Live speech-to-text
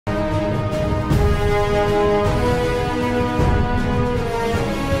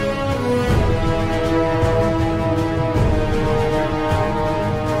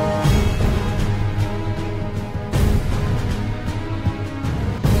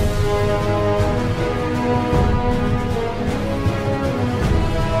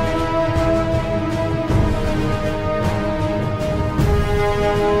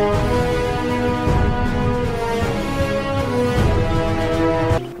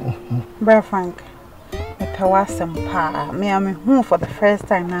Bra Frank, me pewasem pa. Me am who for the first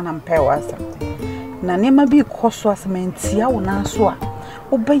time na am pewasem. Na nema bi koso asmentia wo na so a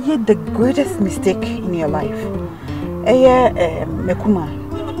obeye the greatest mistake in your life. Mekuma.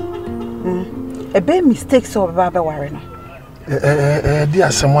 Ebe mistake so baba ware no. Di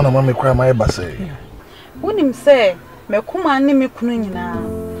asem na mama kura ma eba say. Wonim say mekuma ne mekunu nyina.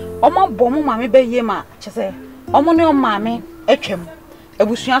 Omo bom ma me beye ma chese. Omo ne oma me atwam.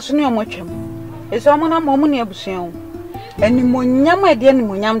 Abusua so ne omo atwam. Eso omo na omo ne abusua o. Animonyam ade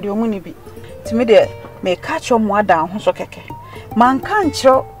animonyam de omo ne bi. Timi de me catch omo ada ho so keke. Man kan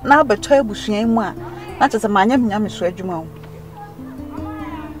kiro na abeto abusua mu a na chese manya nyame so adwuma o.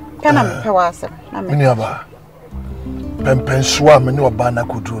 Kana me pewasem na me. Aba. Pempensuwa me ne oba na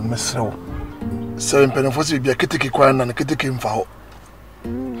koduro me serew. Se mpenfo se bia keteke kwan na keteke mfa ho.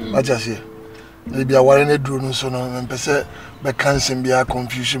 Aja se. Na bia ware na duro no so no mpese be cancel bia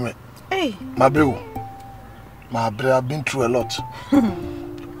confusion me. Hey, my bro. I've been through a lot.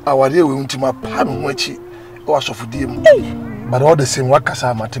 Our day we went to my palm which was of dim. But all the same what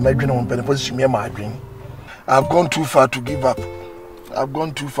kasa ma to my dream on benefits me my dream. I've gone too far to give up. I've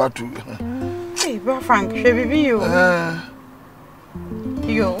gone too far to hey, bro Frank, she be you.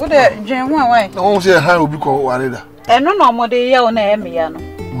 You, what the dream why? No say how will be called warida. No more dey ya na eme ya no.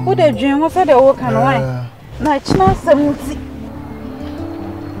 What the dream what say the work and why? Na china semuti.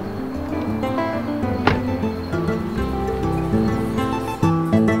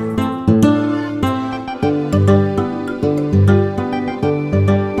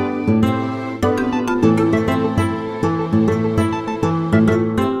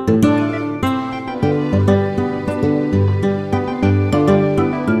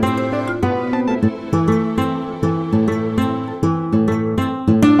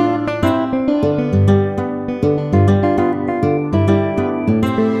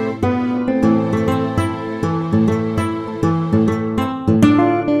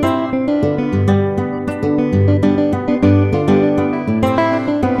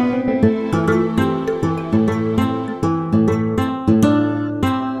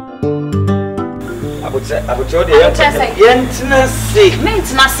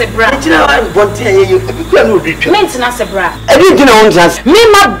 Maintenance bra. Maintenance bra. I didn't know just me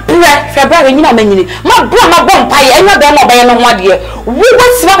my bra February nyina manyini. My bra my bomb pie enwa be no be no ho ade. We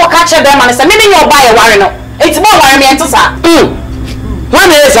what's my catch them man say me me your buy ware no. It's more ware me ento sa.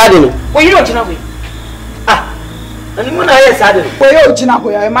 One is adding. Well you don't know we. And when I is adding. Well you jina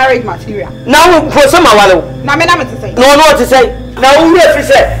boy marriage material. Now for some awalo. Na me na me say. No what to say. Now who if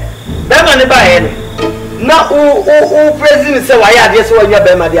say. That man buy na president say why ade so wanya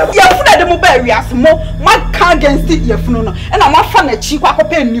be ma dia ba. Ya funa de mo ba wiase mo ma ka against ye funu no. E na ma fa na chi kwa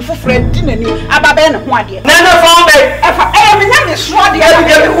kopa ni fufura di nani aba be ne ho ade. Na fa be. E fa me nya me so ade. Ya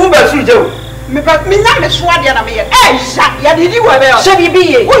me ba su je o. Me nya me so ade na me ye. Ya didi we be o. She bi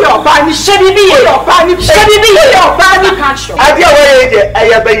ye. Wo yo ba ni she bi ye. Wo yo ba ni she bi ye. Wo yo ba ni catch you. Ade wa ye de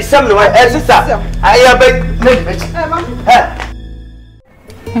aya ba isam no sister. Aya ba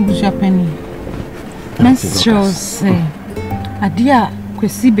Agya Penny. Menstrual say adia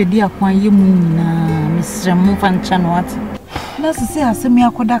kwesi bedi akwan yemu na misra mu fancha no ati na sisi asemi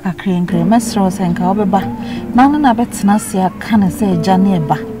akoda kakrenkre menstrual say nka obeba na na betena se aka na say agya na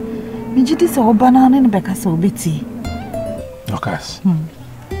eba migidi se oba na ne beka se obeti okas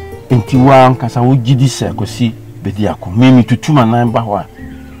enti wa nkasa wo gidi se kwesi bedi akwan memi tutuma nan ba ho a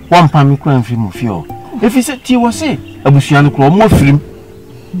wampa mi kwan fi mu fio efi se ti wo se abusua no kro mo firim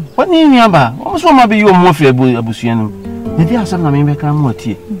wani ni aba o so ma be yo mo fi abusua no ne dia asam na me be kan mo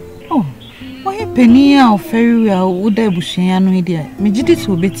atie oh why Penny a oferi a wo da abusua no e dia me gidi se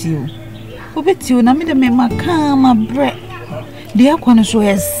obeti o na me de me maka ma bre dia kwano so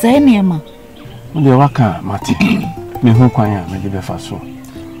ese ne ma mo de waka mate me hu kwan a me de be fa so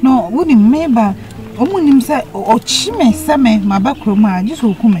no woni meba omunim se o chi me se me ma ba kroma just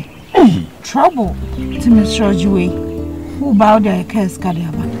okume trouble to me surgery. Who bowed their case,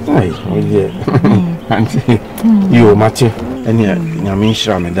 Kadiaba? Hey, oh, yeah. Auntie, you, Matty, and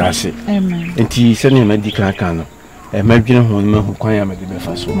Yamisha, Medasi. Amen. And he sent him a medical canoe. A Magian woman who quite made the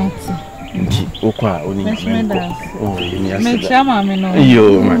first one. Oka, only oh, yes,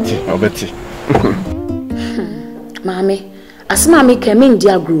 you, Matty, or Betty. Mammy, as Mammy came in,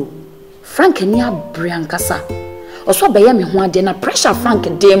 dear Goo, Frank and ya Briancasa. Or so by me one dinner pressure Frank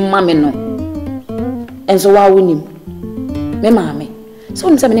and dear Mammy no. And so I win him. Me mami so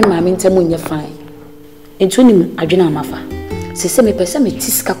nse me mami ntemu nye fine entu nim adwena amafa sese me pese me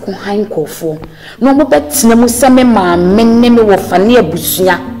tiska ko han kofo no mo betena mu se me mami ne me wo fane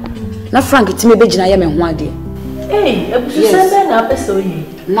abusua na Frank ti me begina ye me ho ade Hey, yes.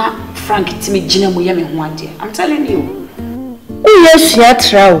 Na Frank timi gina mu ye me ho ade. I'm telling you. Yes, ya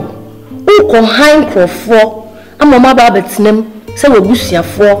trawo. Uko han krofo. Amama ba betinem se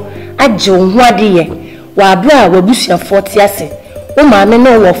wabusuafo agye wo ho ade ye. Wa abra wabusuafo te ase. Wo maame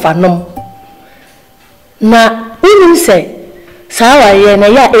no wo fanom. Na unim se sawa ye na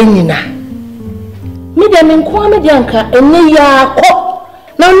ya enyina. Me de me nko ame de anka enne ya akọ.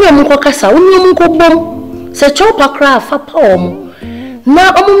 Na onye mu kasa, onye mu bom. Se chopa kra fa pa omo.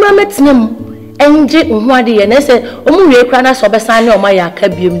 Na omumra metinem enje ho ade ye na se omuwe kra na so besan ne oma ya aka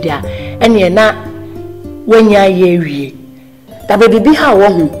biem dia. Ene na wanya ye wie. Da bibi ha wo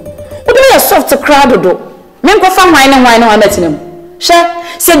ho. Obi ya soft crowd do. Me nko fa hwan ne wa metinem. Hwe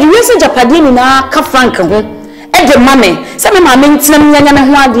se di wese japade ni na ka Frank ho. E de mame, se me ma me ntinem nyanya me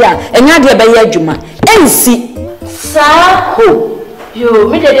ho ade a, enya de be ye adwuma. Ensi sa ho. Yo,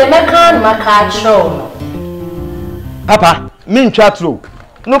 me de meka maka chro. Papa, me ntwa tro.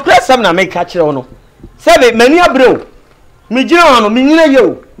 No press am na me ka kire no. Se be mani abreo. Me gina hono, me nyina ye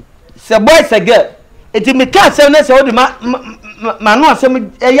o. Se boy se girl. Eti me ka se na se wo de ma no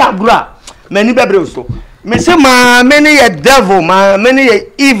asem e ya agura. Mani bebreo so. Me se ma me ne ye devil, ma me ne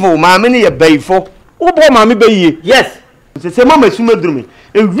ye evil, ma me ne ye bayfo. Wo bo ma me bayiye. Yes. Se mama suma duru me.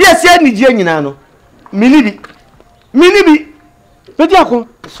 E wiase anigye nyina no. Mini bi. Bedi akọ.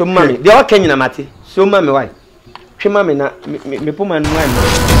 So mami, de wa kanyina mate. So mami why? Hwe mami na me poma no why?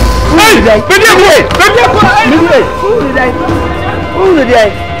 Bedi akọ. Unu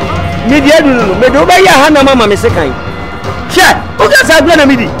dai. Me dia du no, me do ba ya ha na mama me sekan. Hwe, o ka sa gbe na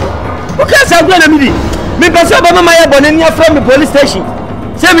midi. Me pese ba mama ya bone nia from the police station.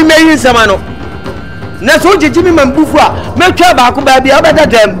 Se me meyin sama no. Na so jeji mi mambufu a, me twa ba ko ba bia obeda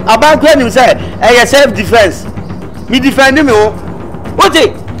dem, abanko anim say e self defense. Me defend me o.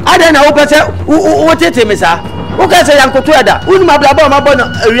 Ote, ada na wo pese wo tete me sa. Wo ka se yankoto eda. Unu mablaba ma bo no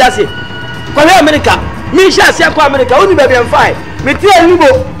awiase. Ko he America. Me sha se ko America. Unu be bien fine. Me tie libo.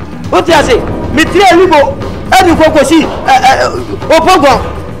 Ote ase. Me tie libo. Adi kokosi opoku.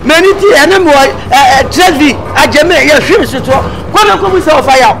 Many tea and mo Trevi ajeme ye hwim seto. Ko na ko mu se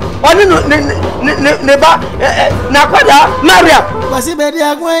ofaya. Oni no ne ba na kwada Maria. Wasi be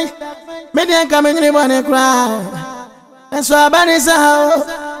dia gwen. Me dia ka me ni bone kra. Enso abani sa ho.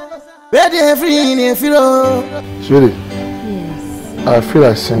 Be dia Efiri nea Efiri. Sweetie. Yes. I feel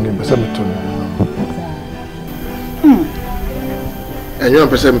like singing, but I'm too. And you're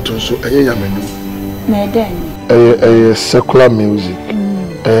person to so and you yamenu. Na den. Secular music.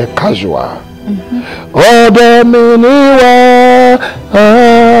 Casual. Oh, the miniwa.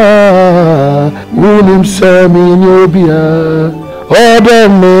 Unim sami nyobia. Oh, the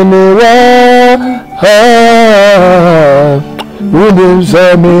miniwa. Unim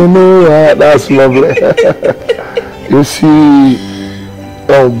sami nyobia. That's lovely. You see,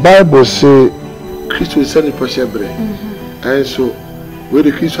 the Bible say, Christ will send the pressure bread. And so, where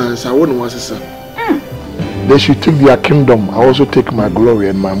the Christians are, one was a son. They should take their kingdom. I also take my glory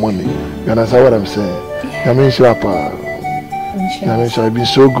and my money. You understand what I'm saying? I mean, I've been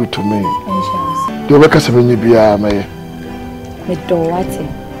so good to me. Do you make us a mini beer, my? Me do what?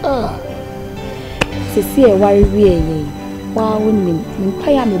 See, why we wow, me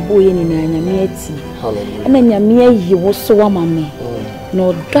pay me boy in a meati. And then your you was so mammy.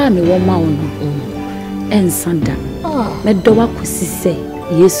 No, damn me one mound. And Sanda. Me do what could say,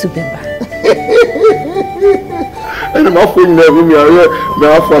 yes, Beba. And I'm offering them me my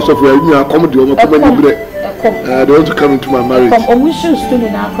offers of your comedy on my comedy. They want to come into my marriage. I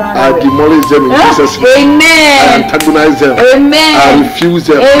demolish them in Jesus' name. Amen. I antagonize them. Amen. I refuse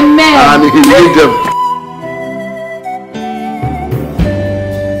them. Amen. I annihilate them.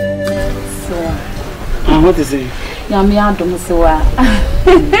 What is it? Yami Adam Sewa.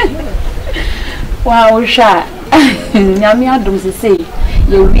 Wow, sha. Yami Adam say,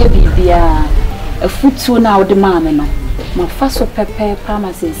 you be a foot so now the mamma no. My first pepper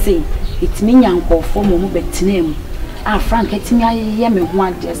palmer say, it's me young for form bet name. Ah, Frank, it's me, I am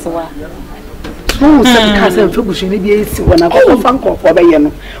one just a small cousin Fubush be when I go Frank for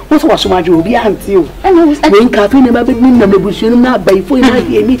Bayano. What was my job behind you? And I was going caffeine about me, the bush, not by 4 might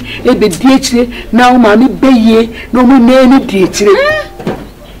hear me, a bit ditchy, now mammy bay, no more nanny ditchy.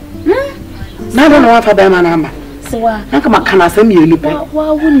 Now I don't know if I am a number. So I come a can I send you?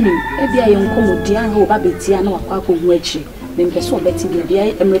 Why wouldn't you? Maybe I am come dear who Babetiano or Quaco Wedgie. Then Pesso Betty will be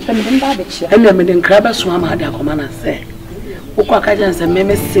a repentant Babbage. And then the crabber swam had a command and say, Okakajans and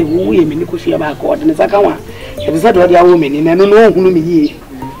Memes say, we may negotiate about God and Zakawa. It is that what your woman in and no whom ye.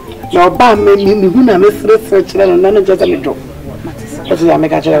 Now, Bam made me who I miss research and none just a little. What is I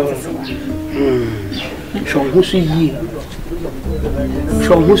make a child? who see ye.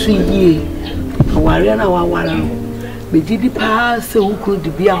 Show who see ye. A warrior now, a warrior. But did the pass who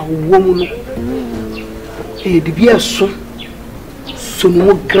could be a woman? A dear son. So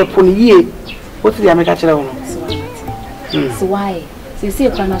no grab on ye. What did I make a child? So why? You see,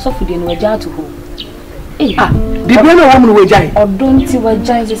 a kind of soft in Waja to who? Ah, the brother woman will die. Or don't you were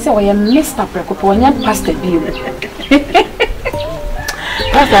giant? You say, I am Mr. Precopo and young Pastor Bill.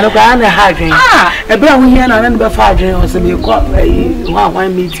 Pastor, look, I'm a hard drink. Ah, a brown here and another fire drink or some you call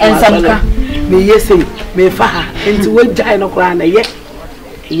one meat and some car. May yes say, may fire into a giant of ground, yet.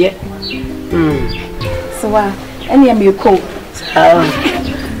 So, any of you coat.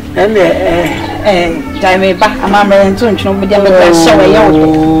 And Time back, a mamma and two inch with them show a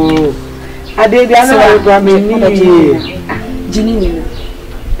young. I did the other Ginny.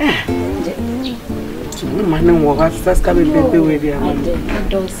 Man, what's coming with you?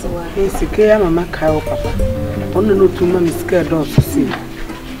 It's a care, Mamma Cow, Papa. Only no 2 months scared dogs to see.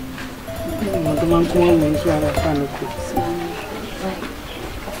 The man come on is rather fun.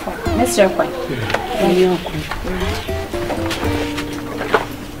 Mr. Quite.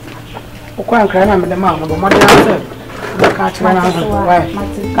 Quite crying with the mouth of mother. Catch one out. Why?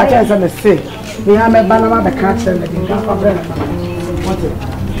 Catch us on the sea. We have a banana the catch and the dinner for bread.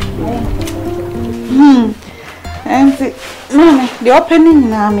 And Mammy, the opening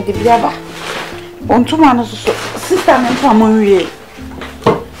now, me the Biaba. On 2 months, sister and family.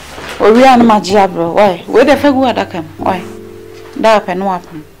 Or we are no Magiabro. Why? Where the fuck would I come? Why? Dark and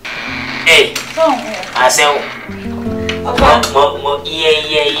weapon. Hey, I say,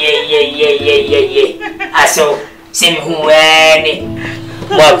 I saw, send who any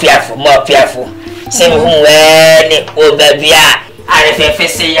more fearful. Send who any, oh baby, I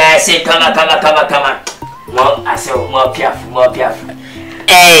say, come on. More, I saw more fearful.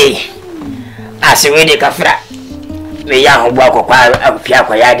 Hey, I say, ready, Kafra. Me young walk of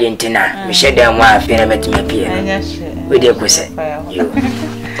Piaqua Yadi in Tina. We shed them one film to me appear. We did say, you.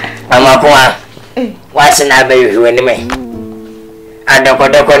 Mamma, what's an abbey who anyway? I don't go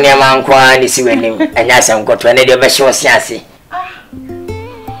near my uncle and see when him, and yes, I'm got to any of a show, Sassy.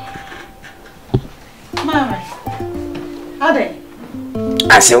 Mamma, are they?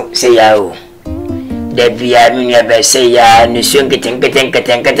 I say, oh. There be a miniature say, ya, and you soon getting, but 25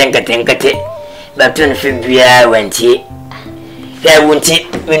 went he. There won't it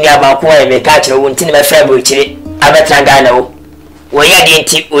when you have a quarter, may catch a wound in my fabric. I bet Trangano. We had the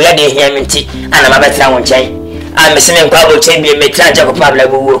tip, we had the him tea, and I'm a better one chain. I'm a swimming crowd champion, may try to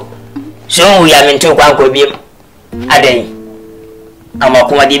Pablo. So we are in 2 quanko beam. A day. I'm a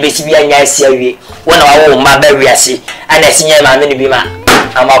comedy baby, and I see one of our own Mabariasi, and I see my mini bima.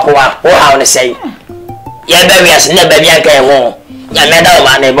 I'm a coa, or how to say. Yeah, Barias never be a home. Ya medal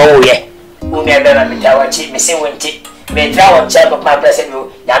man, a bow, ye. Who never be our cheap, Miss Winty. May try one check of my present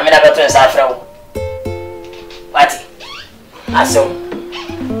you, Yamina Buttons after. What? I saw.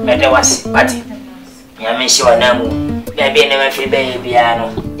 Better was, but Yamin sure Namu. Maybe never feel baby,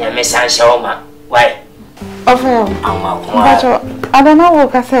 Yamis Shoma. Why? Of I don't know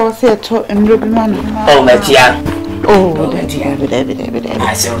what I say was here to in Rubiman. Oh, Matia. Oh,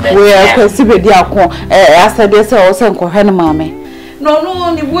 I saw we are considered Yako. I said, there's also Cohen, Mammy.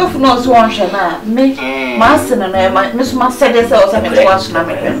 No, the wolf knows one shall me, Master and Miss Master, there's also a watch.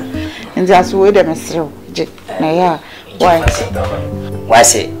 And just wait a minute, Naya. Why?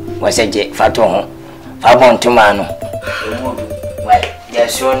 Was it Jet Faton? I want to man. Why,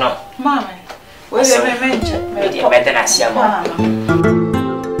 yes, sure, no. Mamma, where's the mention? Better than I see.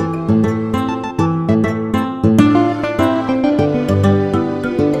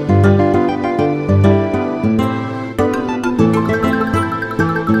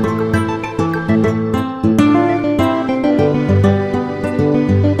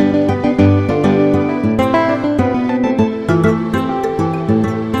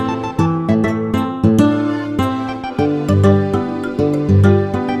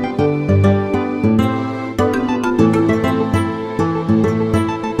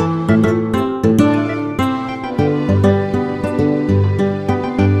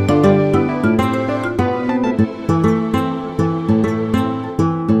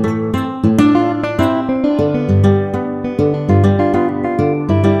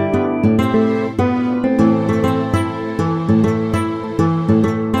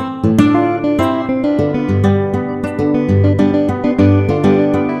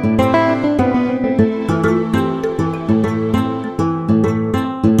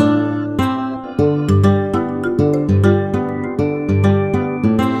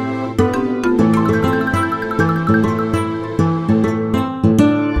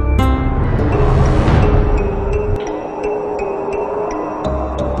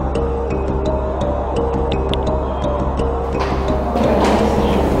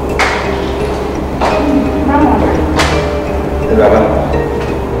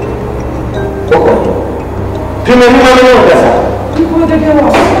 Tu me dis ça. Tu peux te dire que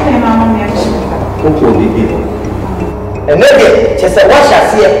maman m'a dit. Pourquoi bébé? Et n'est-ce que c'est moi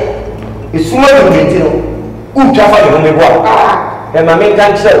chassé. Et souvent je me dis non. Où tu as fait de me voir? Et ma main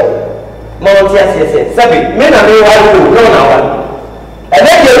quand tu maman tia c'est ça veut mais na me wa lo no na wa. Et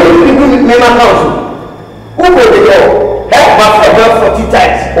n'est-ce que me ma kanso. Où peut te dire? Help my father 40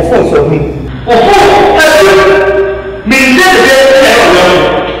 times. Au fond sur me. Au fond, mais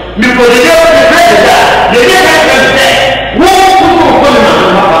me poderia ver ele é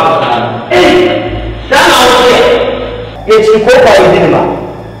ei tá na hora e te colocar aí dentro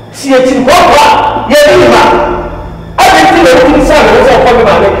se te colocar e aí a gente não tem sabe você pode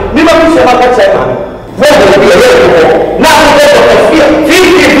mais me vai me chamar para chegar vou ver na fotografia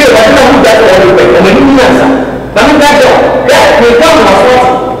fique ver mas não muda o olho como menina mas não dá é me dá uma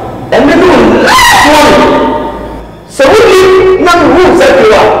foto é mesmo Saúde não usa aquilo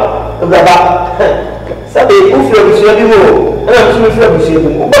lá. Sabe, o filho do senhor de novo. Eu não sou filho do senhor de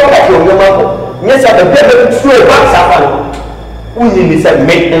novo. O que é que eu mando? Minha sabe, bebe que sua vai safar. O menino sabe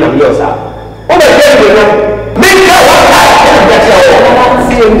meio na minha sabe. O meu filho não. Me dá o cara. Eu já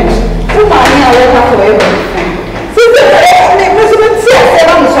tinha o marinha outra coisa. Se você quer, mas não se você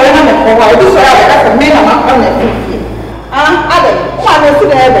não só na minha conta, eu só era também na marca na filha. Ada, uma vez que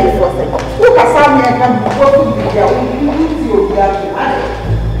é bem forte. O casal me acaba de pouco de dia,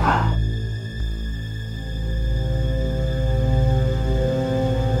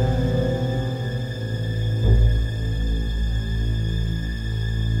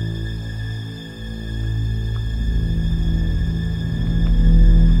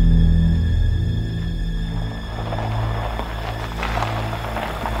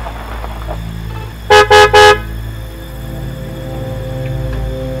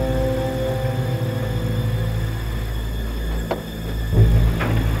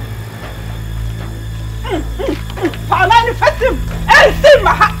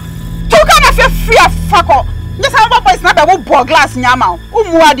 o glass nyama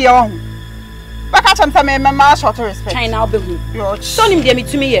umu ade o hu baka cham say me ma short respect China obehu so nim dia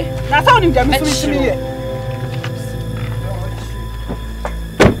mitumi ye na sa nim dia mitumi ye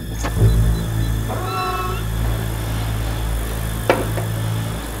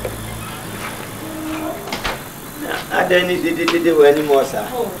adeni de wani mo sa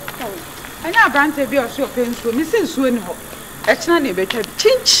anya brante bi o so penso mi sin suo ni ho e china na betwa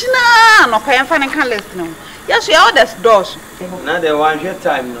chinchina no kwa yemfa ne kan list no. Yes, we are the doors. Now the one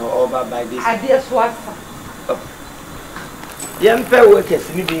time no over by this. I dear swassa. Young fair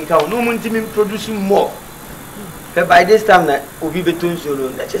workers me being count no money producing more. But by this time that will be between solo.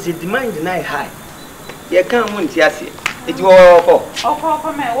 That's just a demand deny high. You can't want to see it. Will for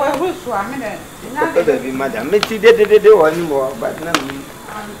me. Well, who's one minute? Madam, me see the one more, but none.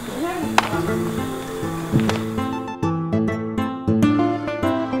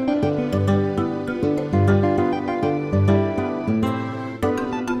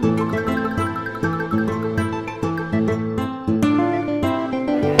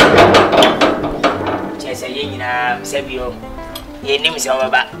 Sabio, ye nim se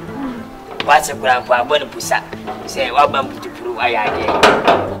waba. What's a grand for one pusa? Say, what bump to prove I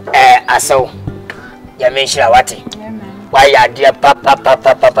am. Aso, Yamisha Wati. Why are dear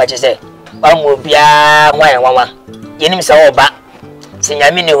papa, just say, one will be a one. Ye nim se waba. Sing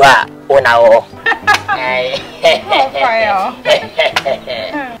Yaminiwa, on our.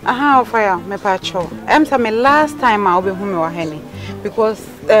 Aha, fire, me pacho. Am me last time I'll be home or henny. Because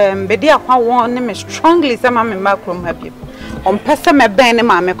bedia kwa won me strongly say mama me macrom happy on pesa me ben ne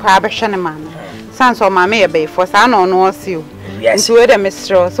mama kwa abehwe ne mama sans o mama ye be for sa no no see you into we the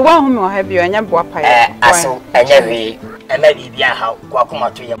mistro so wa hu me o happy anya boa pa aso anya hwe ema bibia ha kwa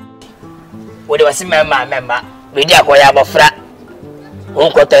koma to ye wo de wase mama bedia kwa ya bofra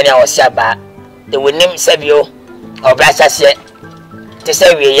won kotani a wo sia ba de wonim sabio obra chase te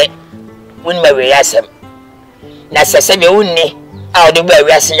se wiye won ma wiye asem na se sabio wonni a o de ba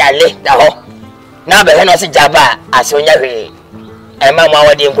wiase ya le da ho na be he no se jaba asonya hwe e ma ma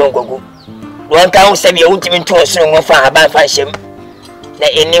wode nkonkogu won ka ho se bi wutimi nto so ngo fa aba fa hyem na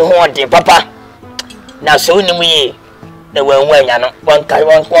eni ho de papa na so ni mu yi na wanwa nya no won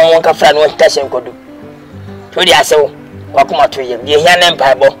ka fra no ta hyem kodu to di aso wakoma to yem ye hia na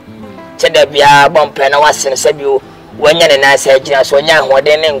mpa bo che da bia bompe na wasene se bi o wanya ne na sa gina so nya ho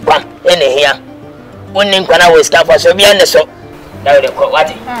de ne nkwa ene hia wonni nkwa na we ska fa so bia ne so. Now the what?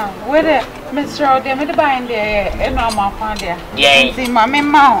 With it, Mr. O'Day, me the buying there, and no more found there. Yeah, see, my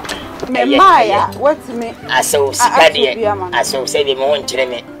mount. Me Maya, what's me? I saw Sicady, I saw saving one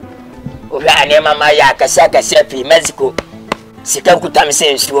chimney. Uga ne mama ya kasaka sepi Mexico. Sikaku tam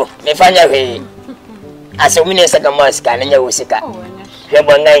sense to me find away. As a minister, the mosque, and your Wusika.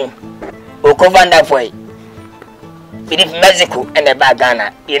 Rebongai, Okovanda Boy. It is Mexico and the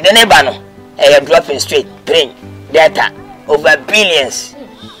Bagana. In the Nebano, I am dropping straight, brain, data, over billions.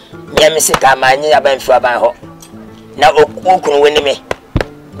 Yamisika, my near Benfabaho. Now, Okun win me.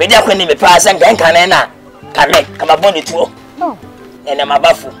 Media when me pass and Gankanana. Come upon the tour. And I'm a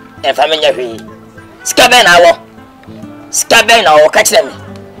baffle, and family. Scaben our catch them.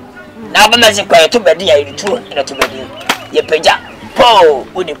 Now, the magic quiet to bed, you two and to bed. Ye peja, po,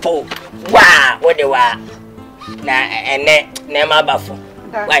 would the po, wah, what they were. Na and name my baffle.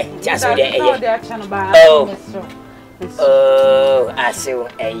 Why, just with oh, I see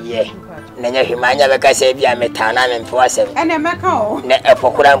a year. Then you remind you like I said, be a metana and for us. And a meco, a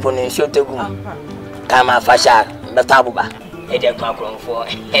pokuram pun in shoot to go. Come on, Fasha, the tabuba. It is macron for a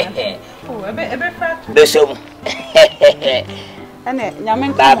bit fat. The sum. And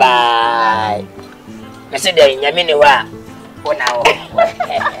bye bye. Mr. Day, Yaminiwa. Oh, now.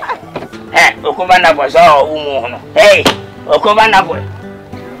 Eh, Okubana was all Umo. Hey, Okubana boy.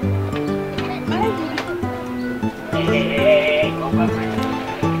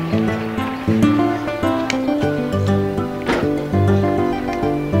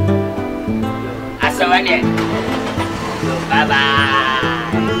 Asawani. Bye bye.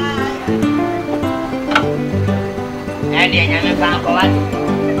 And then you can't go on.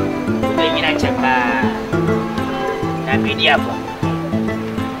 Bring in a check. Na video.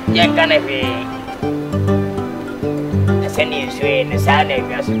 Yang kan be. Asani suwe na sana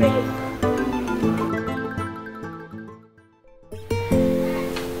ya suwe.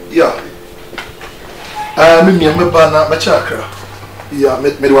 Yeah. Me and my bana, my chakra. Yeah,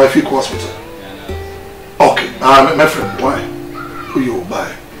 midwife hospital. Okay. My friend, why? Who you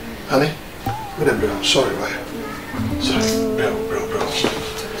buy? Honey? I'm sorry, why? Sorry, bro. I'm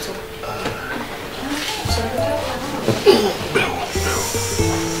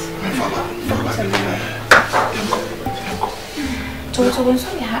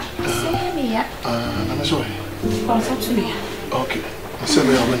sorry. Okay. I said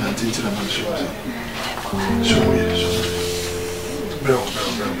we are going to teach them. Show me. Bro.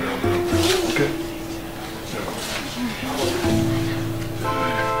 Okay.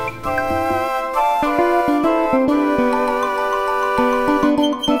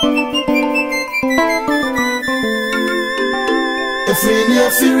 Efiri nea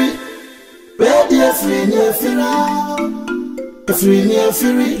Efiri, ready Efiri nea Efiri. Efiri nea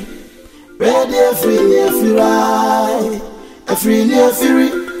Efiri, ready Efiri nea Efiri. Efiri nea Efiri,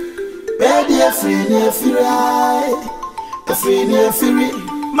 ready Efiri nea Efiri. Efiri nea Efiri,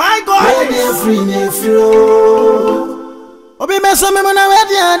 my God, ready Efiri nea Efiri. Obi meso me mona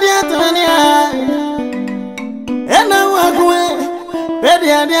ready ade atmania. Ena wagwe, ready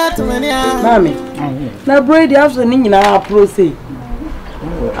ade atmania. Mami, na Brady after ni nyina apro say.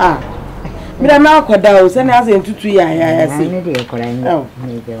 Mira na akoda o se na ase ntutu ya se. Ne de ekola ni.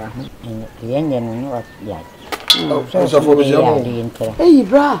 Ne de wa ho. Yenye no wa ya. So for the hey,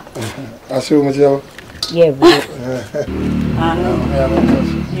 bra. I see what you. Yeah,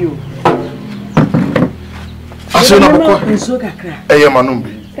 you. I see na boko. Nso kakra. Eh, manumbi.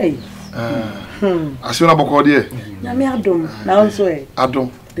 Hey. I see na boko die. Nyame adom. Na nso Adom.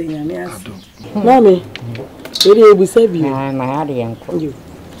 De nyame adom. Mami. Ere ebusa bi. Na ya de enko.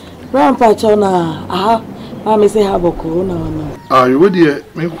 Grandpa chona, mami say ha boko na. You would dear,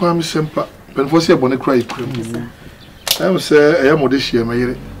 me kwa mi sempa. Pen for say bone cry ikram. I say e mo de hie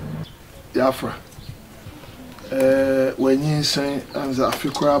mayire. Yafra. When yin san anza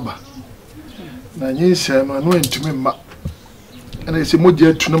afikura aba. Na yin san no ntumi mma. Na say mo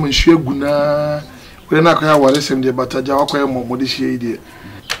je tu na mo hwie aguna. We na akwa ware sem de bataja akwa mo de hie ide.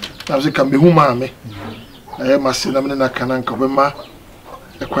 Na say kan be hu ma me. Masi na me na kananka be ma.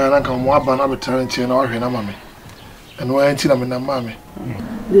 Ekwana nka mo aba na betra nche na ohwe na mame. Eno anti na me na mame.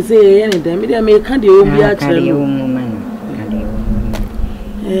 They say any time me me kan de obi a kire no.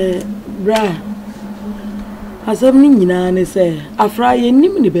 Bra. Asem ni nyina ne say afra ye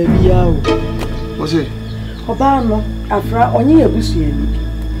nim ni ba bia o. Wo say oba no afra onye abusuani.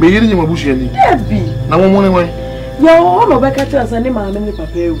 Me yiri nyima abusuani. Ebi. Na mo mo ne wan. Yo o no be ka tira say ne maame ne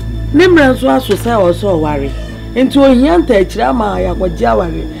papa ewu. Ne mra nso aso say o so ware. Enti ohia nta akira ma ya kwaji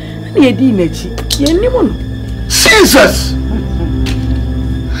aware. Na ye di nachi. Ye nim no. Jesus.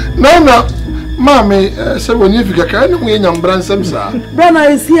 No, Mami, say when you fika ka enu ye nyambra nsem sa. Bra na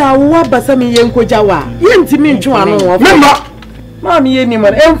esi awo basam ye nkoja wa. Ye ntimi ntwe ano wo. Mema. Mami ye nim no.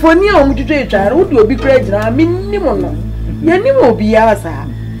 Emfoni a omutwetwe etware, wo de obi kra gina, me nim no. Ye nim obi ya sa.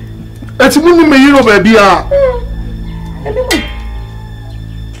 Ati munu me yiro ba bia. Nim.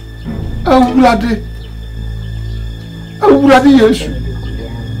 Awulade. awurade yesu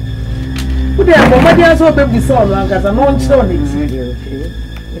ude mama dia so baby so no angaza no nchire on it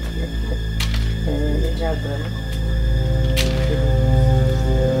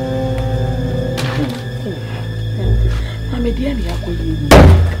media ni akoyi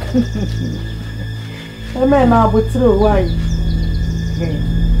eme na abutiro why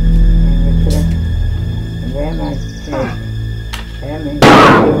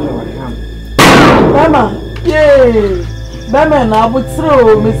Mama, yeah. Mama na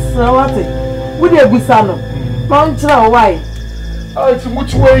abutiro Mr. Wate. Wudi egusa no. Ma nchira why? Ah, ti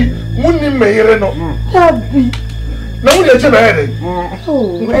mutuwe muni meyere no. Happy. Na muni eche meyere.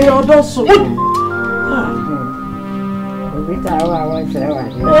 Oh, e odoso.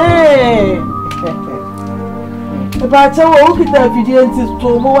 Hey. Ba cha wo kita video nti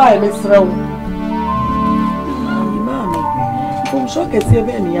to mo why Mr. Wo. Mama. Kom so ke se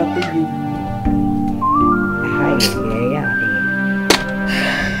be ni akoyi.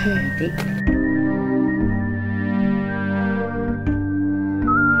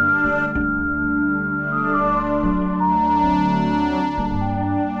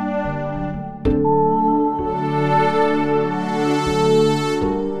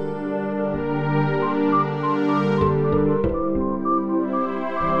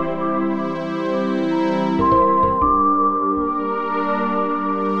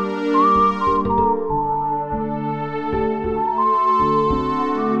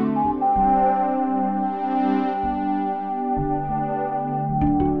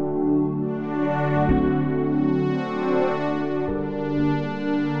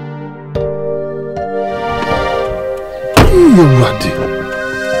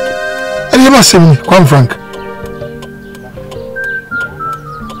 Semi, come Frank.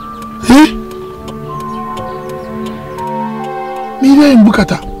 Eh? Mira in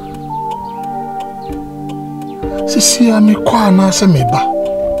Bukata. Sisi ami kwa na se meba.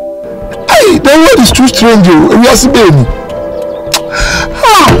 Hey, the word is too strange. We are seeing.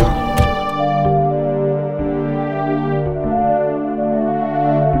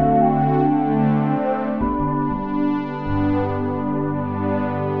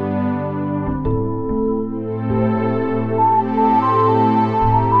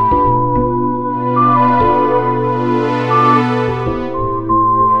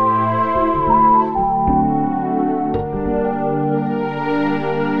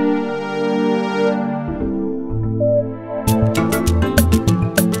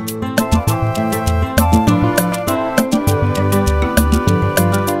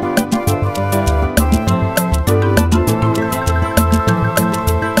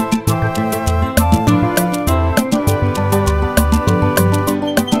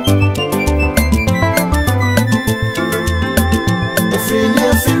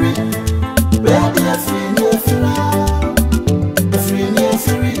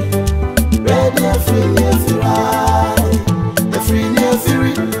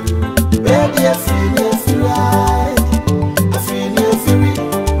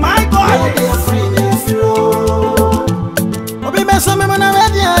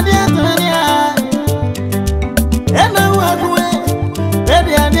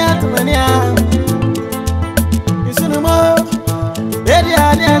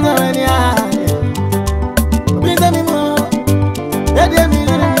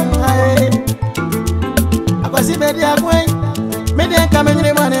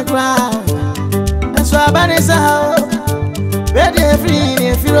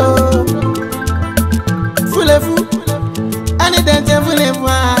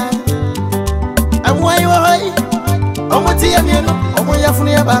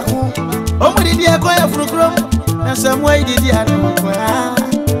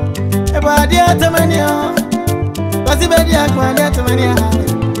 Tamania,